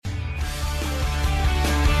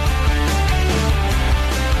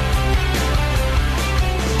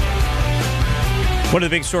One of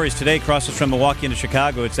the big stories today crosses from Milwaukee into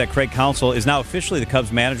Chicago. It's that Craig Counsell is now officially the Cubs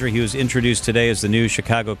manager. He was introduced today as the new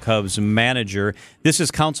Chicago Cubs manager. This is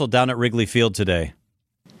Counsell down at Wrigley Field today.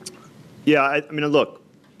 Yeah, I mean, look,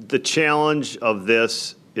 the challenge of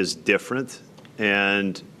this is different,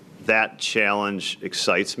 and that challenge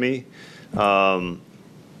excites me. More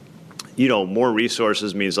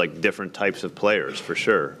resources means like different types of players for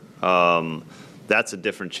sure. That's a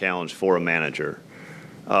different challenge for a manager.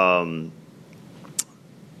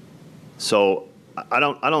 So I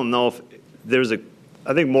don't know if there's I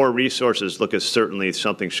think more resources is certainly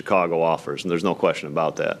something Chicago offers, and there's no question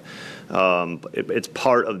about that. It's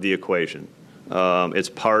part of the equation. It's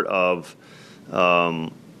part of,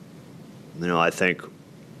 I think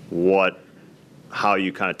how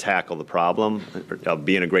you kind of tackle the problem of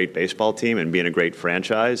being a great baseball team and being a great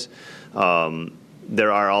franchise.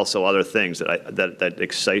 There are also other things that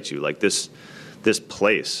excite you, like this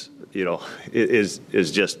place.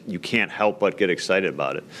 Is just, you can't help but get excited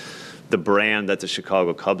about it. The brand that the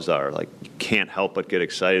Chicago Cubs are, like, you can't help but get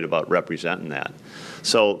excited about representing that.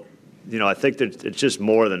 So, I think that it's just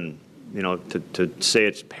more than, to say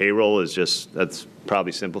it's payroll that's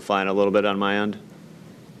probably simplifying a little bit on my end.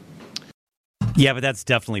 Yeah, but that's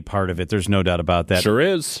definitely part of it. There's no doubt about that. Sure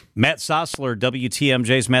is. Matt Sosler,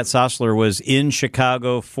 WTMJ's Matt Sosler, was in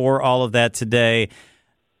Chicago for all of that today.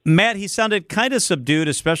 Matt, he sounded kind of subdued,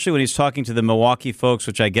 especially when he's talking to the Milwaukee folks,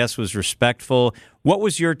 which I guess was respectful. What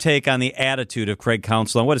was your take on the attitude of Craig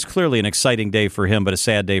Counsell on what is clearly an exciting day for him, but a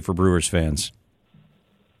sad day for Brewers fans?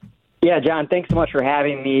 Yeah, John, thanks so much for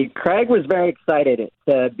having me. Craig was very excited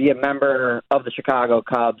to be a member of the Chicago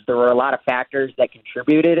Cubs. There were a lot of factors that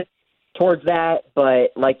contributed towards that,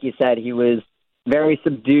 but like you said, he was very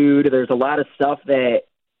subdued. There's a lot of stuff that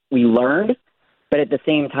we learned, but at the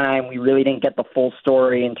same time, we really didn't get the full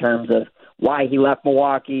story in terms of why he left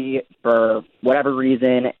Milwaukee for whatever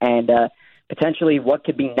reason and potentially what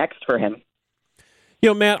could be next for him.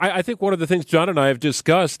 Matt, I think one of the things John and I have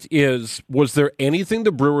discussed was there anything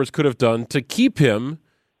the Brewers could have done to keep him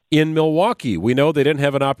in Milwaukee? We know they didn't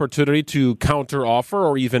have an opportunity to counter-offer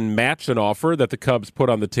or even match an offer that the Cubs put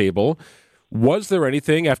on the table. Was there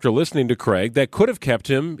anything, after listening to Craig, that could have kept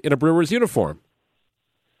him in a Brewers uniform?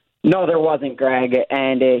 No, there wasn't, Greg,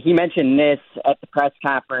 and he mentioned this at the press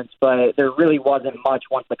conference, but there really wasn't much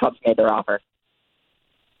once the Cubs made their offer.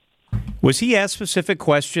 Was he asked specific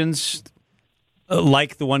questions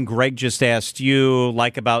like the one Greg just asked you,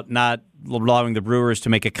 like about not allowing the Brewers to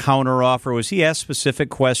make a counteroffer? Was he asked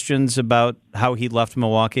specific questions about how he left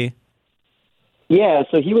Milwaukee? Yeah,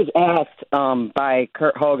 so he was asked by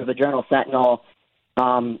Kurt Hogue of the Journal-Sentinel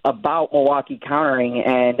about Milwaukee countering,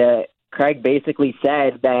 and Craig basically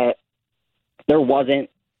said that there wasn't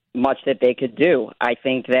much that they could do. I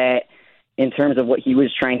think that in terms of what he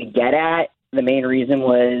was trying to get at, the main reason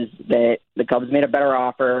was that the Cubs made a better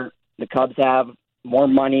offer. The Cubs have more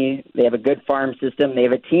money. They have a good farm system. They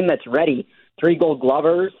have a team that's ready. 3 Gold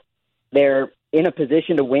Glovers. They're in a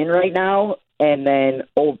position to win right now. And then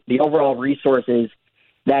the overall resources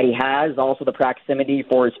that he has, also the proximity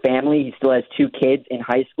for his family. He still has 2 kids in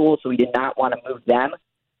high school, so he did not want to move them.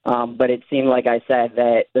 But it seemed, like I said,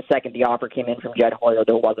 that the second the offer came in from Jed Hoyer,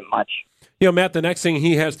 there wasn't much. Matt, the next thing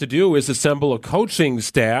he has to do is assemble a coaching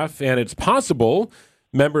staff, and it's possible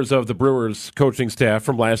members of the Brewers coaching staff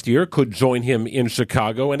from last year could join him in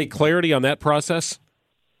Chicago. Any clarity on that process?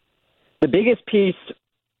 The biggest piece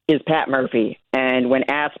is Pat Murphy. And when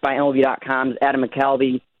asked by MLB.com's Adam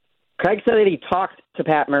McKelvey, Craig said that he talked to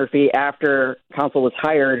Pat Murphy after Counsell was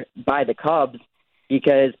hired by the Cubs,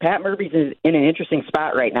 because Pat Murphy's in an interesting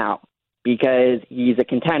spot right now because he's a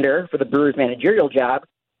contender for the Brewers managerial job.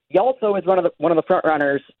 He also is one of the front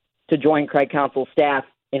runners to join Craig Counsell's staff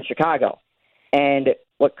in Chicago. And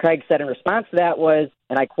what Craig said in response to that was,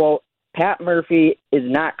 and I quote, "Pat Murphy is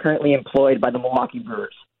not currently employed by the Milwaukee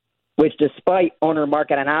Brewers," which, despite owner Mark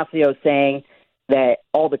Atanasio saying that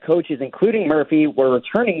all the coaches, including Murphy, were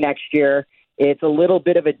returning next year, it's a little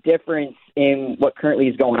bit of a difference in what currently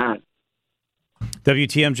is going on.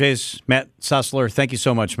 WTMJ's Matt Sosler. Thank you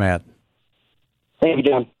so much, Matt. Thank you,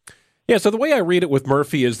 John. Yeah, so the way I read it with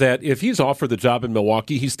Murphy is that if he's offered the job in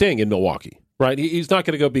Milwaukee, he's staying in Milwaukee, right? He's not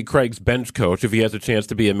going to go be Craig's bench coach if he has a chance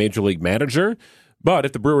to be a major league manager. But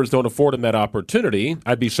if the Brewers don't afford him that opportunity,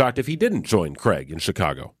 I'd be shocked if he didn't join Craig in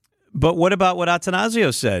Chicago. But what about what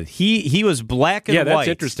Atanasio said? He was black and white. Yeah, that's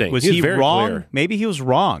interesting. Was he wrong? Clear. Maybe he was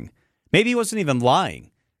wrong. Maybe he wasn't even lying.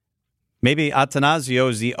 Maybe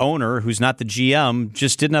Atanasio is the owner, who's not the GM,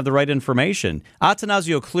 just didn't have the right information.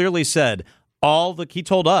 Atanasio clearly said he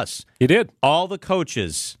told us. He did. All the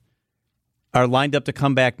coaches are lined up to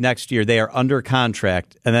come back next year. They are under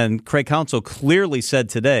contract. And then Craig Counsell clearly said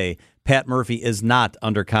today Pat Murphy is not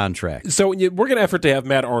under contract. So we're going to effort to have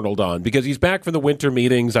Matt Arnold on because he's back from the winter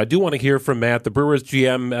meetings. I do want to hear from Matt. The Brewers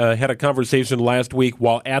GM had a conversation last week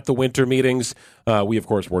while at the winter meetings. We, of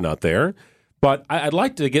course, were not there. But I'd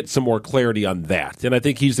like to get some more clarity on that, and I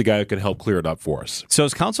think he's the guy who can help clear it up for us. So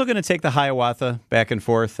is Counsell going to take the Hiawatha back and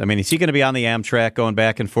forth? I mean, is he going to be on the Amtrak going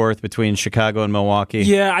back and forth between Chicago and Milwaukee?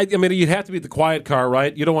 Yeah, I mean, you'd have to be the quiet car,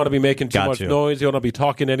 right? You don't want to be making too much noise. You don't want to be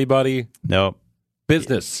talking to anybody. No.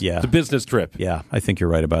 Business. Yeah. It's a business trip. Yeah, I think you're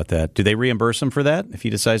right about that. Do they reimburse him for that if he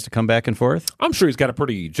decides to come back and forth? I'm sure he's got a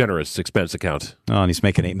pretty generous expense account. Oh, and he's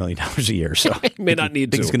making $8 million a year, so he may not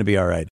need to. I think he's going to be all right.